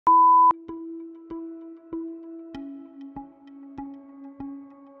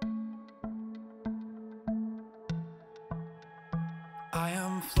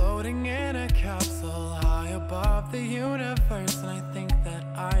floating in a capsule high above the universe, and I think that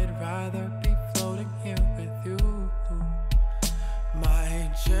I'd rather be floating here with you.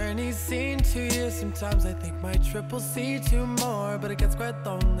 My journey's seen 2 years. Sometimes I think my trip will see 2 more, but it gets quite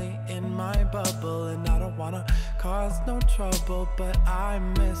lonely in my bubble, and I don't wanna cause no trouble, but I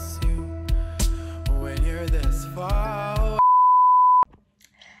miss you when you're this far away.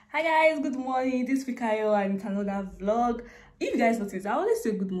 Hi guys, good morning. This is Fikayo and it's another vlog. If you guys notice, I always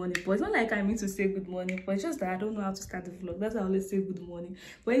say good morning, but it's not like I mean to say good morning, but it's just that I don't know how to start the vlog. That's why I always say good morning.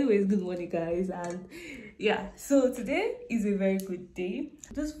 But anyways, good morning guys. And yeah, so today is a very good day.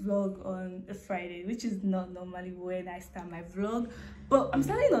 This vlog on a Friday, which is not normally when I start my vlog, but I'm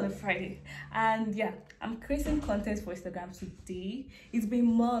starting on a Friday. And yeah, I'm creating content for Instagram today. It's been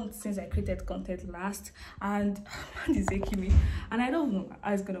months since I created content last, and man is aching me, and I don't know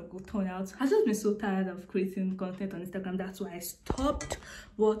how it's gonna turn out. I've just been so tired of creating content on Instagram. That's why I stopped.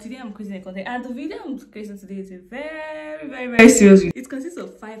 But today I'm creating a content, and the video I'm creating today is a very serious video. It consists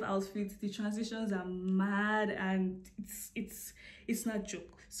of 5 outfits. The transitions are mad, and it's not a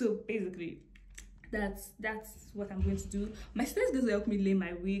joke. So basically, that's what I'm going to do. My sister is going to help me lay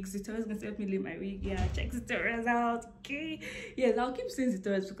my wigs. Zitoria is going to help me lay my wig. Yeah, check Zitoria's out. Okay, yes, I'll keep saying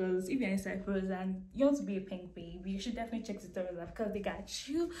Zitoria's because if you're in Cyprus and you want to be a pink baby, you should definitely check Zitoria's out because they got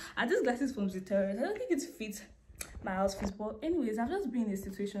you. And these glasses from Zitoria's, I don't think it fits my outfit, but anyways, I've just been in a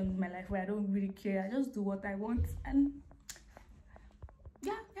situation in my life where I don't really care. I just do what I want, and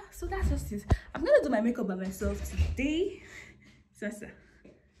yeah, so that's just it. I'm gonna do my makeup by myself today.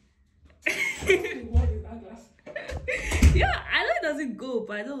 Yeah, I know it doesn't go,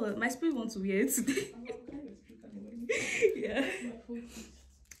 but I don't want my spirit wants to wear it today. Yeah,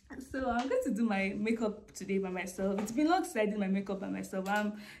 so I'm going to do my makeup today by myself. It's been long since I did my makeup by myself.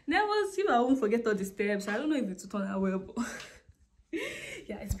 I'm nervous if I won't forget all the steps. I don't know if it will turn out well, but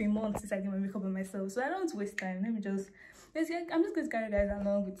yeah, it's been months since I did my makeup by myself, so I don't want to waste time. I'm just going to carry you guys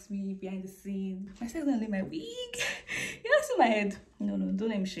along with me behind the scene. My sister's gonna lay my wig. You don't see my head. No, don't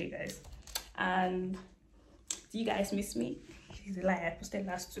let me show you guys. And do you guys miss me? It's a lie, I posted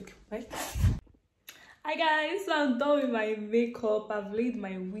last week, right? Hi guys, so I'm done with my makeup. I've laid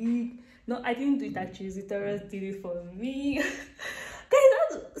my wig. No, I didn't do it actually. Zitoria did it for me.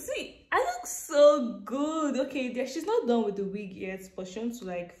 Guys, see, I look so good. Okay, she's not done with the wig yet, but she wants to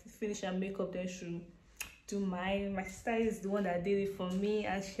like finish her makeup, then she'll do mine. My sister is the one that did it for me,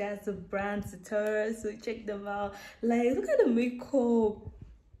 and she has the brand Cyprus, so check them out. Like, look at the makeup.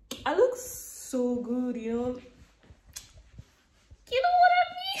 I look so good, you know. You know what I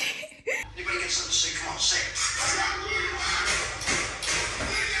mean? Anybody get something to say? Come on, say it.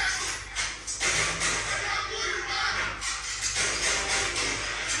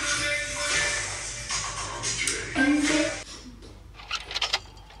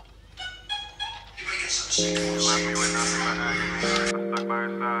 You left me with nothing but agony. I stuck by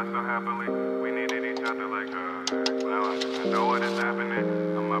your side so happily. We needed each other like well, I know what is happening.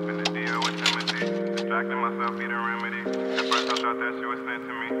 I'm up in the deal with Timothy, distracting myself, need a remedy. At first I thought that she was sent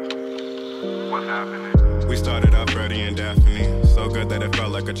to me. What's happening? We started out Freddie and Daphne, so good that it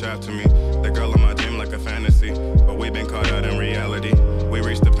felt like a trap to me. The girl in my dream like a fantasy, but we've been caught out in reality. We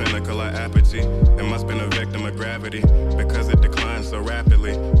reached the pinnacle of apathy. It must been a victim of gravity, because it declined so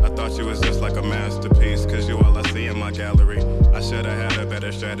rapidly. I thought you was just like a masterpiece, cause you all I see in my gallery. I should've had a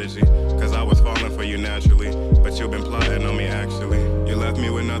better strategy, cause I was falling for you naturally, but you've been plotting on me actually. You left me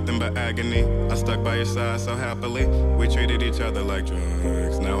with nothing but agony. I stuck by your side so happily. We treated each other like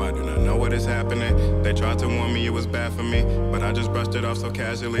drugs. Now I do not know what is happening. They tried to warn me it was bad for me, but I just brushed it off so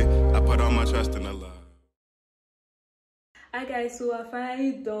casually. I put all my trust in the love. Hi guys, so we're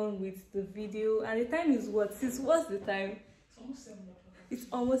finally done with the video, and the time is what? What's the time? It's almost 7 o'clock. It's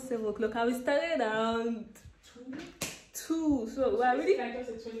almost 7 o'clock, and we started around 2. So we're really like just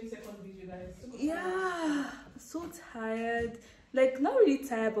a 20-second video, guys. yeah, so tired. Like, not really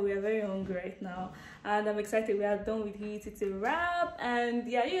tired, but we are very hungry right now, and I'm excited. We are done with it. It's a wrap, and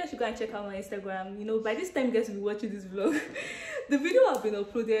yeah, you guys should go and check out my Instagram. You know, by this time you guys will be watching this vlog. The video have been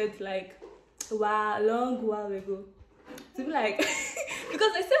uploaded like a long while ago. To be like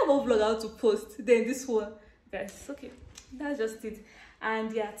because I still have one vlog out to post, then this one, guys. Okay, that's just it.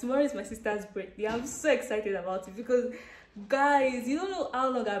 And yeah, tomorrow is my sister's birthday. I'm so excited about it because, guys, you don't know how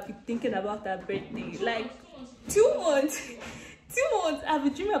long I've been thinking about that birthday. Like 2 months. 2 months I've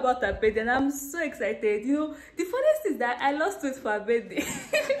been dreaming about her birthday, and I'm so excited. You know, the funniest is that I lost weight for her birthday.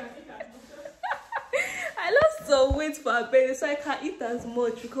 I lost some weight for her birthday, so I can't eat as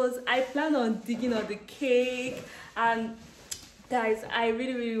much because I plan on digging on the cake. And guys, I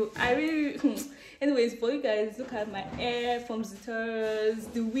really Anyways, for you guys, look at my hair from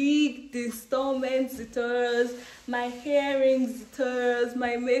Zitoros, the wig, the installment Zitoros, my earrings Zitoros,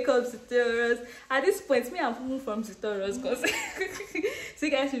 my makeup Zitoros. At this point, me, I'm from Zitoros, because so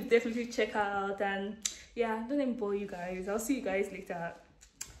you guys should definitely check her out. And yeah, don't let me bore you guys. I'll see you guys later.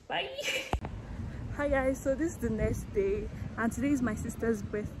 Bye. Hi guys, so this is the next day, and today is my sister's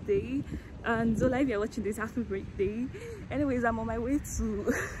birthday. And Zola, if you're watching this, happy birthday. Anyways, I'm on my way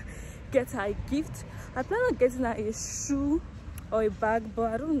to get her a gift. I plan on getting her a shoe or a bag,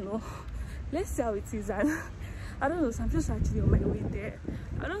 but I don't know. Let's see how it is. And I don't know, so I'm just actually on my way there.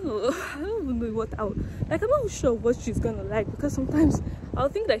 I don't even know what I'll like. I'm not sure what she's gonna like, because sometimes I'll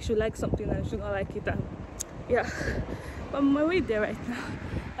think that she'll like something and she'll not like it. And yeah, but I'm on my way there right now.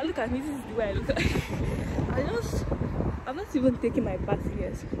 And look at me, this is the way I look like. I'm not even taking my bath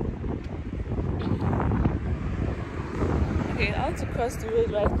yet. Okay, I want to cross the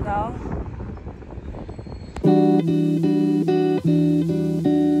road right now.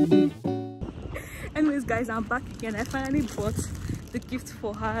 Anyways guys, I'm back again. I finally bought the gift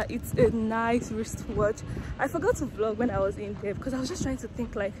for her. It's a nice wristwatch. I forgot to vlog when I was in there, because I was just trying to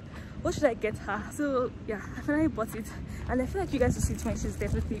think like, what should I get her? So yeah, I finally bought it, and I feel like you guys will see it when she's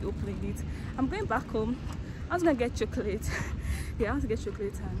definitely opening it. I'm going back home. I was gonna get chocolate. Yeah, I want to get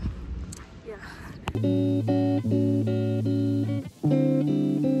chocolate, and yeah.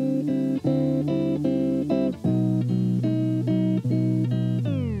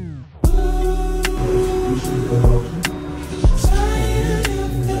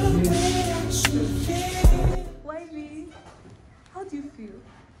 How do you feel?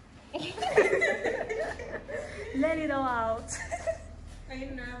 Let it all out. Are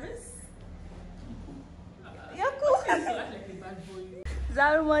you nervous? Yeah, cool.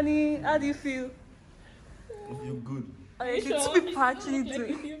 Zara Money, how do you feel? I feel good. Oh, you can speak partially to it.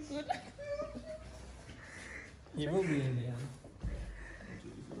 You will be in there.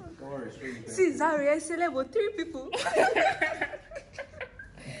 See, Zara, I said about 3 people. Is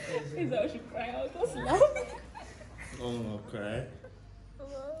that what you cry out? That's loud. Oh, okay.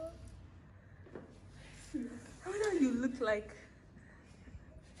 How do you look like?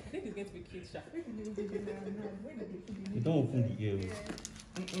 I think it's going to be cute, Sha. You don't open the ear.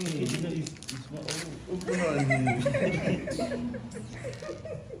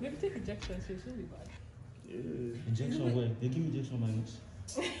 Maybe take injections, it's really bad. Yeah. Injection where? They give me injection on my nose.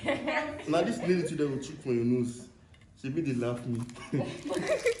 Now this lady today will check for your nose. She be they laugh me. You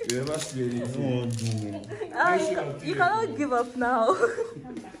never see anything. No. You cannot give up now.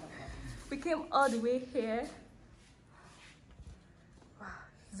 We came all the way here. Wow,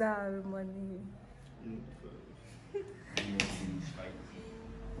 Zara Money.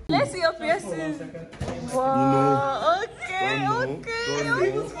 Let's see your piercing. Wow, okay. Don't It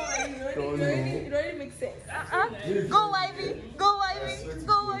already makes sense. Go, Ivy. Go, Ivy.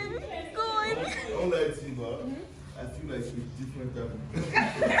 Go, Ivy. Go, Ivy. Don't lie to you, but I feel like it's different type of.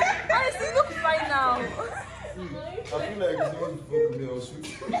 Honestly, you look fine now. I feel like it's not fuck with me or shoot.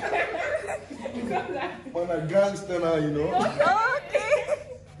 When a gangster now, you know. Okay.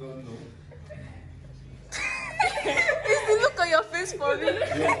 Don't know. Is the look on your face for me? Yo,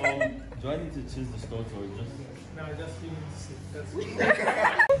 do I need to choose the start or just? No, just you need to see.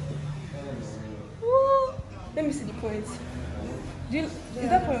 Woo. Let me see the points. Is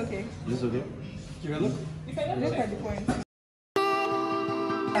that point okay? This okay? You look? Look at the points.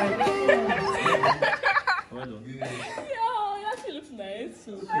 Well done. Yo, it actually looks nice.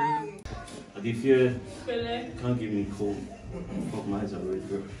 But if you can't give me cold, fuck my eyes already,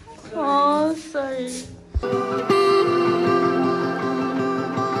 bro. Oh, sorry.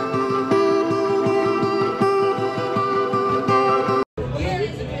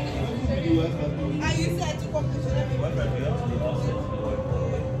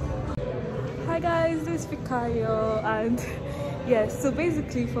 Hi guys, this is Fikayo, and yes, so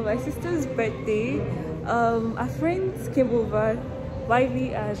basically for my sister's birthday, our friends came over.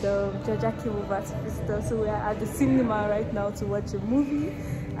 Wiley and Jaja came over to visit us, so we are at the cinema right now to watch a movie.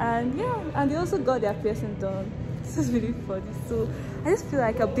 And yeah, and they also got their piercing done. This is really funny. So I just feel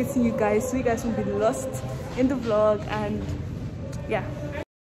like updating you guys so you guys won't be lost in the vlog. And yeah.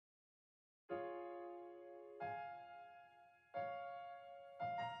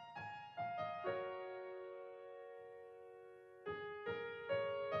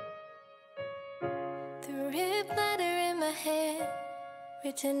 The rib letter in my head,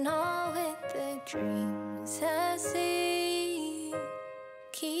 written all with the dreams I see,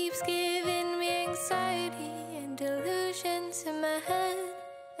 keeps giving me anxiety and delusions in my head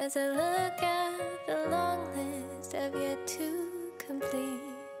as I look at the long list I've yet to complete.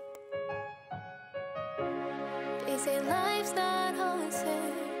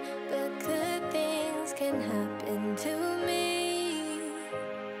 didn't happen to me.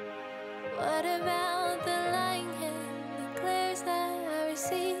 What about the lying and the glares that I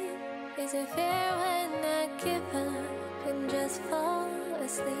receive? Is it fair when I give up and just fall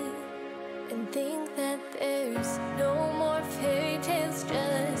asleep and think that there's no more fairy tales,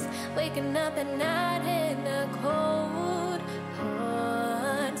 just waking up at night in a cold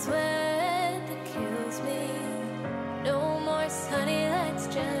hard sweat that kills me? No more sunny lights,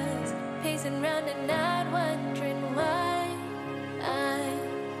 just pacing round at night, wondering why I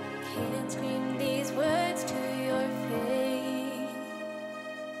can't scream these words to your face.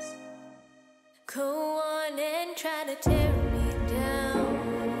 Go on and try to tear me down.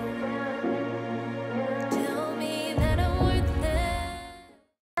 Tell me that I'm worthless.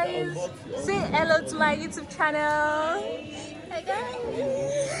 Guys, say hello to my YouTube channel. Hi guys.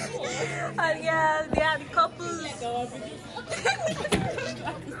 And yeah, they are the couples.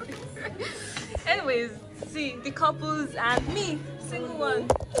 Anyways, see the couples and me, single one.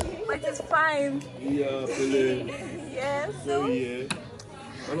 But it's fine. Yeah, Pele. Yeah, so Yeah.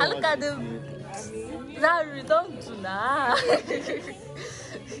 and look at them. Zari, don't do that.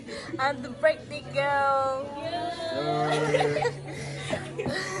 And the birthday girl.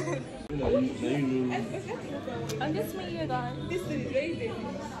 And this me here, guys. This is crazy.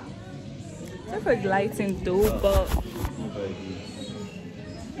 Sorry for the lighting though, but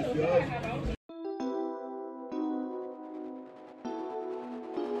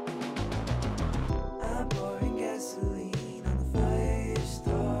I'm pouring gasoline on the fire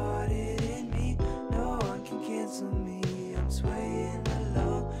started in me. No one can cancel me. I'm swaying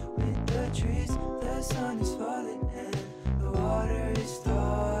along with the trees. The sun is falling and the water is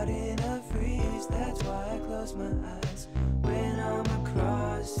starting to freeze. That's why I close my eyes when I'm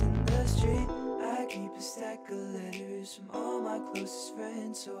crossing the street. I keep a stack of letters from all my closest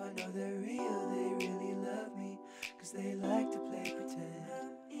friends, so I know they're real, they really love me, cause they like to play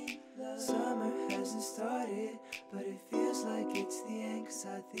pretend. Summer hasn't started, but it feels like it's the end, cause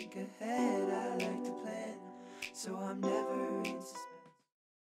I think ahead, I like to plan, so I'm never in suspense.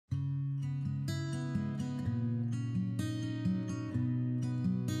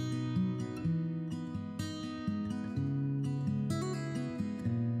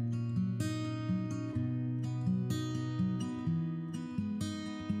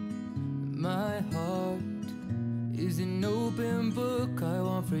 My heart is an open book I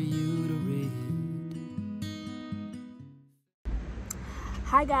want for you to read.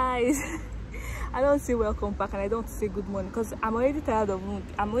 hi guys. I don't say welcome back and I don't say good morning because I'm already tired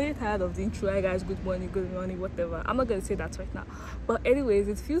of the intro. Hi guys, good morning, whatever. I'm not gonna say that right now, but anyways,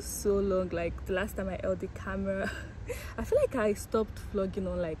 it feels so long. Like the last time I held the camera I feel like I stopped vlogging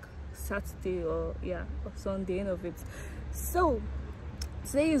on like Saturday or Sunday, end of it. So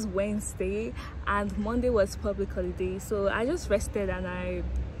today is Wednesday and Monday was public holiday, so I just rested and I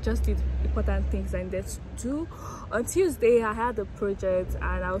just did important things I needed to do. On Tuesday I had a project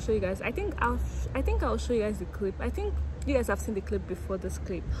and I'll show you guys. I think I'll show you guys the clip. I think you guys have seen the clip before this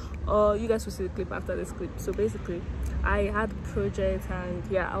clip, or you guys will see the clip after this clip. So basically I had a project and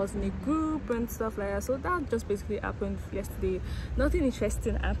yeah, I was in a group and stuff like that. So that just basically happened yesterday. Nothing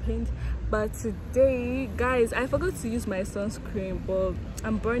interesting happened, but today guys, I forgot to use my sunscreen, but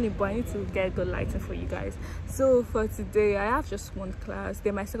I'm burning, but I need to get good lighting for you guys. So for today I have just one class,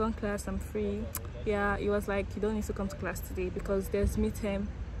 then my second class I'm free. Yeah, it was like you don't need to come to class today because there's midterm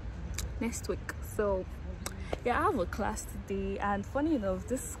next week. So yeah, I have a class today, and funny enough,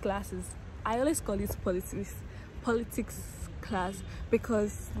 this class is, I always call it politics class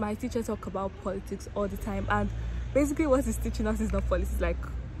because my teacher talk about politics all the time, and basically what he's teaching us is not politics, like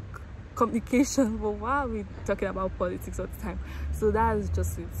communication, but why are we talking about politics all the time? So that is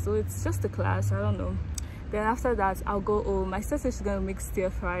just it. So it's just a class, I don't know. Then after that I'll go home. My sister is gonna make stir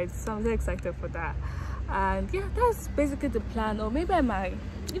fried, so I'm very excited for that. And yeah, that's basically the plan. Or maybe I might,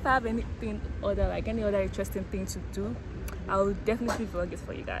 if I have anything other, like any other interesting thing to do, I'll definitely vlog it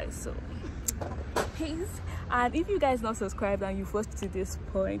for you guys. So peace. And if you guys not subscribed and you've watched to this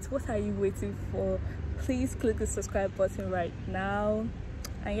point, what are you waiting for? Please click the subscribe button right now.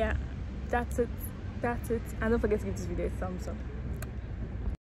 And yeah, that's it. And don't forget to give this video a thumbs up.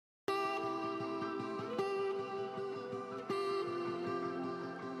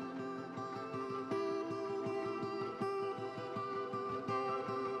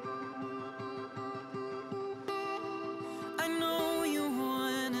 I know you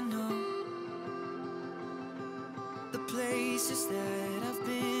wanna know the places that I've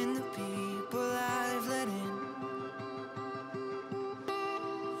been, the people I've let in.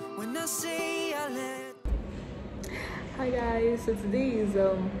 When I say I let. Hi guys, so today is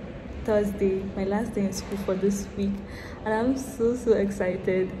Thursday, my last day in school for this week, and I'm so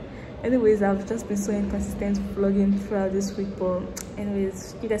excited. Anyways, I've just been so inconsistent vlogging throughout this week, but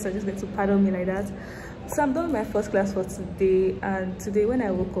anyways, you guys are just going to pardon me like that. So I'm done with my first class for today, and today when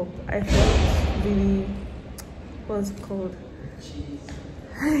I woke up, I felt really, what's it called?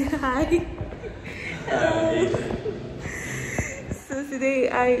 Hi. So today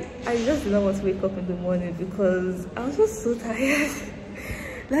I just did not want to wake up in the morning because I was just so tired.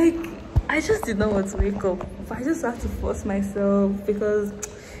 Like, I just did not want to wake up, but I just have to force myself because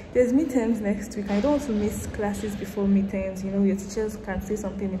there's midterms next week. I don't want to miss classes before midterms. You know, your teachers can say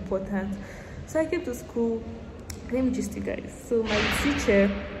something important. So I came to school. Let me just you guys. So my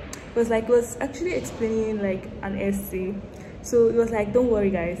teacher was actually explaining like an essay. So it was like, don't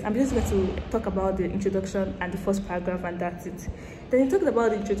worry guys, I'm just going to talk about the introduction and the first paragraph, and that's it. Then he talked about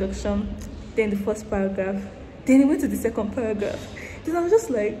the introduction, then the first paragraph, then he went to the second paragraph. Then I was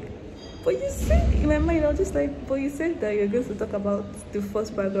just like, but you said, in my mind I was just like, but you said that you're going to talk about the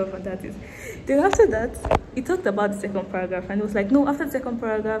first paragraph and that is. Then after that, he talked about the second paragraph and he was like, no, after the second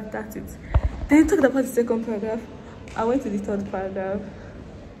paragraph, that's it. Then he talked about the second paragraph. I went to the third paragraph.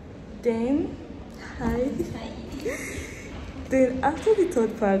 Then, hi. Then after the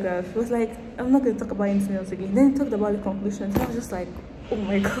third paragraph, it was like, I'm not going to talk about anything else again. Then he talked about the conclusion. So I was just like, oh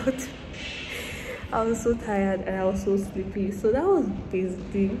my god. I was so tired and I was so sleepy. So that was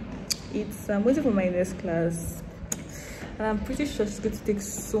basically it. I'm waiting for my next class. And I'm pretty sure she's going to take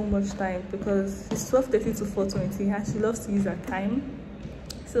so much time because it's 12:30 to 4:20 and she loves to use her time.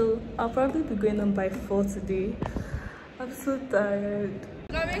 So I'll probably be going on by 4 today. I'm so tired.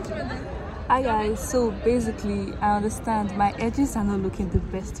 Hi guys, so basically I understand my edges are not looking the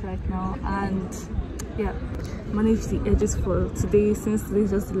best right now, and yeah, manage the edges for today since today is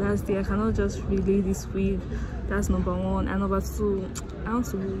just the last day. I cannot just relay this wig. That's number one. And number two, I want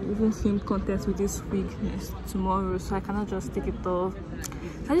to even film content with this wig tomorrow, so I cannot just take it off.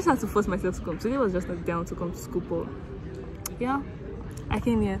 So I just had to force myself to come. Today was just not down to come to school, but yeah, I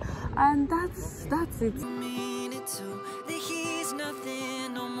came here and that's it.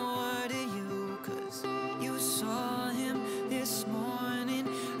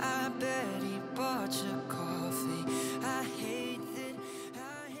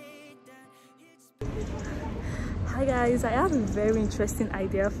 Hi guys, I have a very interesting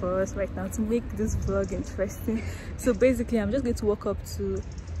idea for us right now to make this vlog interesting. So basically I'm just going to walk up to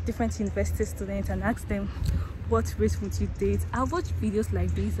different university students and ask them, what race would you date? I watch videos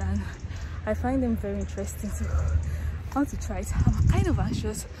like this and I find them very interesting, so I want to try it. I'm kind of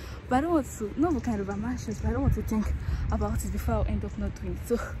anxious, but I don't want to, I'm anxious, but I don't want to think about it before I end up not doing it.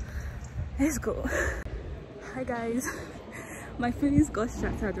 So let's go. Hi guys. My feelings got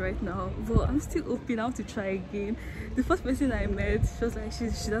shattered right now, but I'm still hoping. I want to try again. The first person I met, she was like, she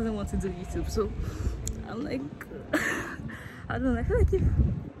doesn't want to do YouTube, so I'm like, I don't know. I feel like if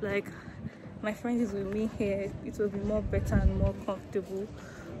like my friend is with me here, it will be more better and more comfortable.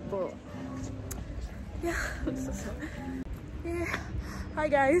 But yeah, yeah. Hi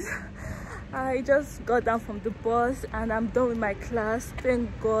guys, I just got down from the bus and I'm done with my class.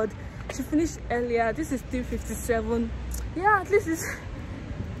 Thank God. She finished earlier. This is 3:57. Yeah, at least it's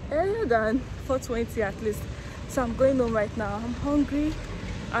earlier than 4:20 at least. So I'm going home right now. I'm hungry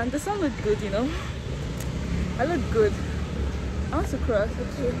and the sun looks good, you know. I look good. I want to cross.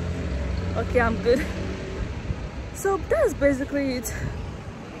 Okay, I'm good. So that's basically it.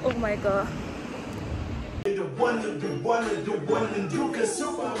 Oh my god.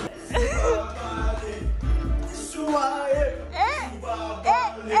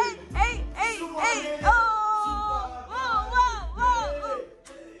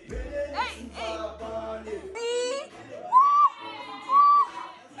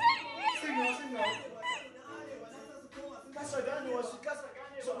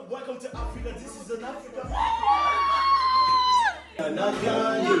 Welcome to Africa. This is an Africa.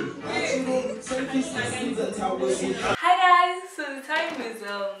 Hi guys, so the time is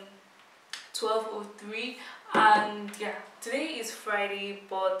 12:03 and yeah, today is Friday,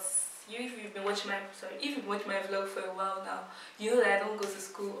 but if you've been watching my vlog for a while now, you know that I don't go to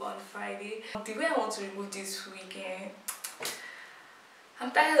school on Friday. The way I want to remove this weekend,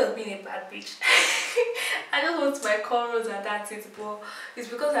 I'm tired of being a bad bitch. I just want my cornrows and that's it, but it's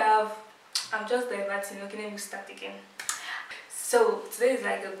because I'm just diverting. Okay, let me start again. So today is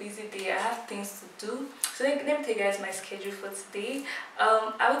like a busy day. I have things to do. So let me tell you guys my schedule for today.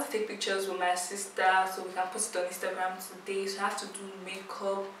 I want to take pictures with my sister so we can put it on Instagram today. So I have to do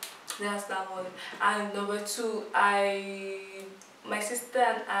makeup. That's that one. And number two, my sister,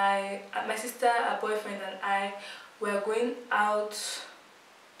 her boyfriend and I, we're going out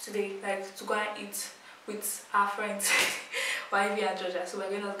today, like to go and eat with our friends, YV and Georgia. So we're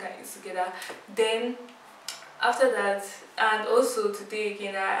going to go and eat together. Then after that, and also today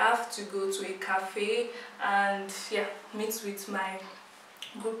again, I have to go to a cafe and yeah, meet with my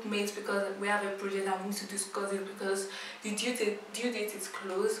group mates because we have a project and we need to discuss it because the due date is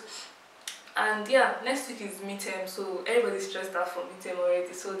close. And yeah, next week is midterm, so everybody's stressed out for midterm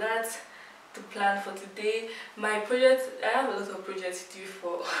already. So that's the plan for today. My project, I have a lot of projects due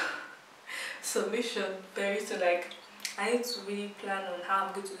for submission very soon. Like I need to really plan on how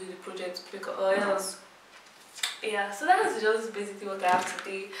I'm going to do the project because or else. Yeah, so that's just basically what I have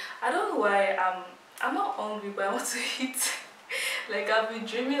today. I don't know why I'm not hungry, but I want to eat. Like I've been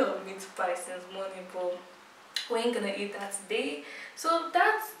dreaming of meat pie since morning, but we ain't gonna eat that today. So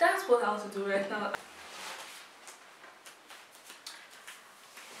that's what I want to do right now.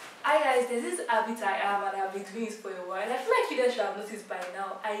 Hi guys, there's this habit I have and I've been doing it for a while. And I feel like you guys should have noticed by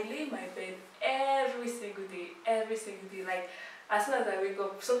now. I lay in my bed every single day. Like as soon as I wake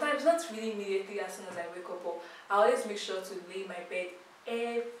up, sometimes not really immediately as soon as I wake up, but I always make sure to lay in my bed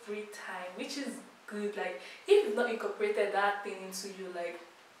every time, which is good. Like if you've not incorporated that thing into you, like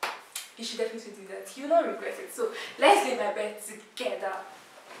you should definitely do that. You will not regret it. So let's lay in my bed together.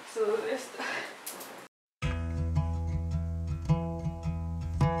 So let's start.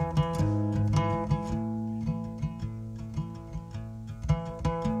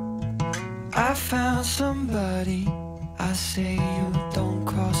 I found somebody, I say you don't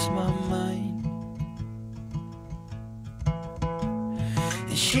cross my mind.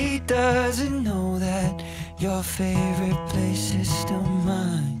 And she doesn't know that your favorite place is still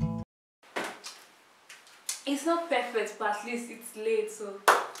mine. It's not perfect, but at least it's late, so.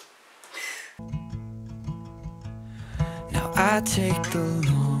 Now I take the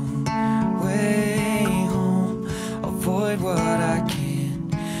long way home, avoid what I can't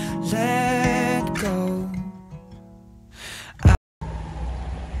let go.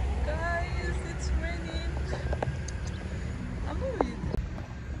 Guys, it's raining. I'm not really.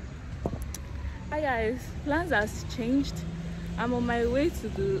 Hi guys, plans has changed. I'm on my way to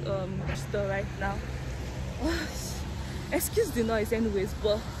the store right now. Excuse the noise anyways,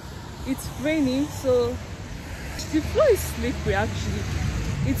 but it's raining, so the floor is slippery actually.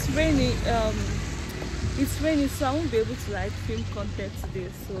 It's raining, so I won't be able to like film content today,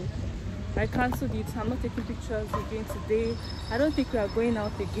 so I cancelled it. I'm not taking pictures again today. I don't think we are going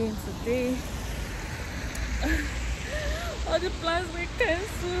out again today. All the plans were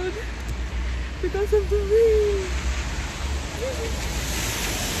cancelled because of the rain.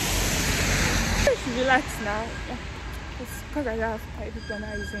 I should relax now. It's because I have quite people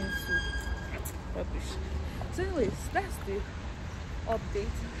now using rubbish. So anyways, that's the update.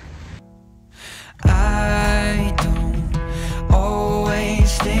 I don't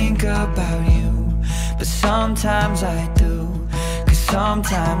always think about you, but sometimes I do. Cause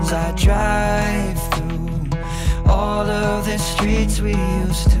sometimes I drive through all of the streets we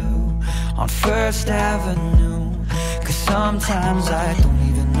used to on First Avenue. Cause sometimes I don't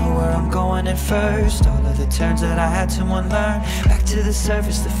even know where I'm going at first. All of the turns that I had to unlearn, back to the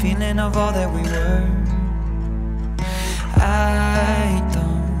surface, the feeling of all that we were. I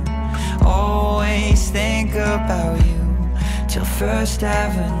don't always think about you till First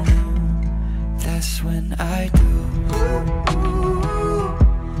Avenue. That's when I do.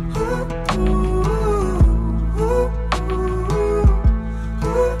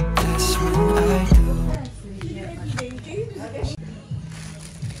 That's when I do.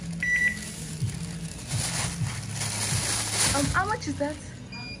 How much is that?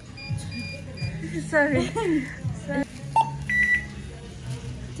 Sorry.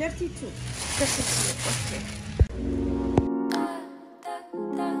 32. Okay.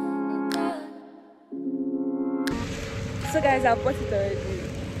 So guys, I bought it already.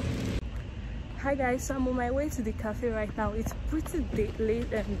 Hi guys, so I'm on my way to the cafe right now. It's pretty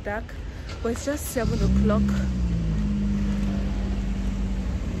late and dark, but it's just 7 o'clock.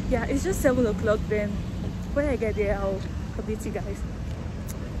 Yeah, it's just 7 o'clock then. When I get there, I'll update you guys.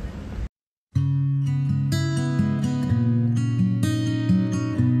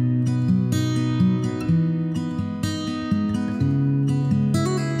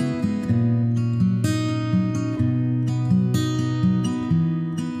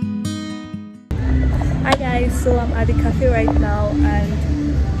 Hi guys, so I'm at the cafe right now, and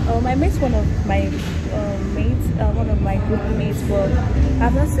I met one of my mates, one of my group mates, but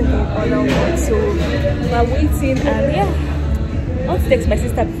I've not seen the other one, so we're waiting, and yeah, I want to text my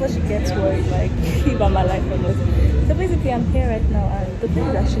sister before she gets worried, like if I'm alive or not. So basically I'm here right now and the place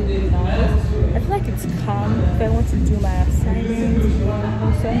is actually really nice. I feel like it's calm. If I want to do my assignment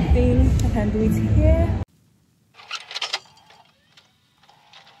or something, I can do it here.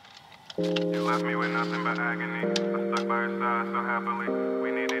 You left me with nothing but agony. I stuck by your side so happily.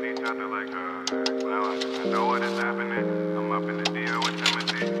 We needed each other like well, I know what is happening. I'm up in the DO with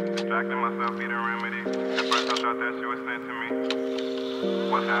Timothy, distracting myself, eating remedy. At first I thought that she was sent to me.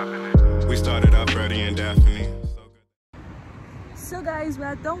 What's happening? We started out Freddie and Daphne. So guys, we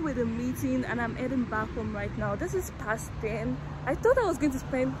are done with the meeting and I'm heading back home right now. This is past 10. I thought I was going to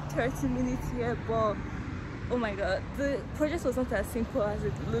spend 30 minutes here, but oh my god, the project was not as simple as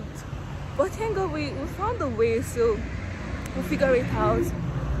it looked. But thank god we found a way, so we'll figure it out.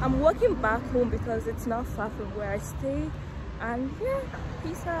 I'm walking back home because it's not far from where I stay. And yeah,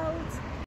 peace out.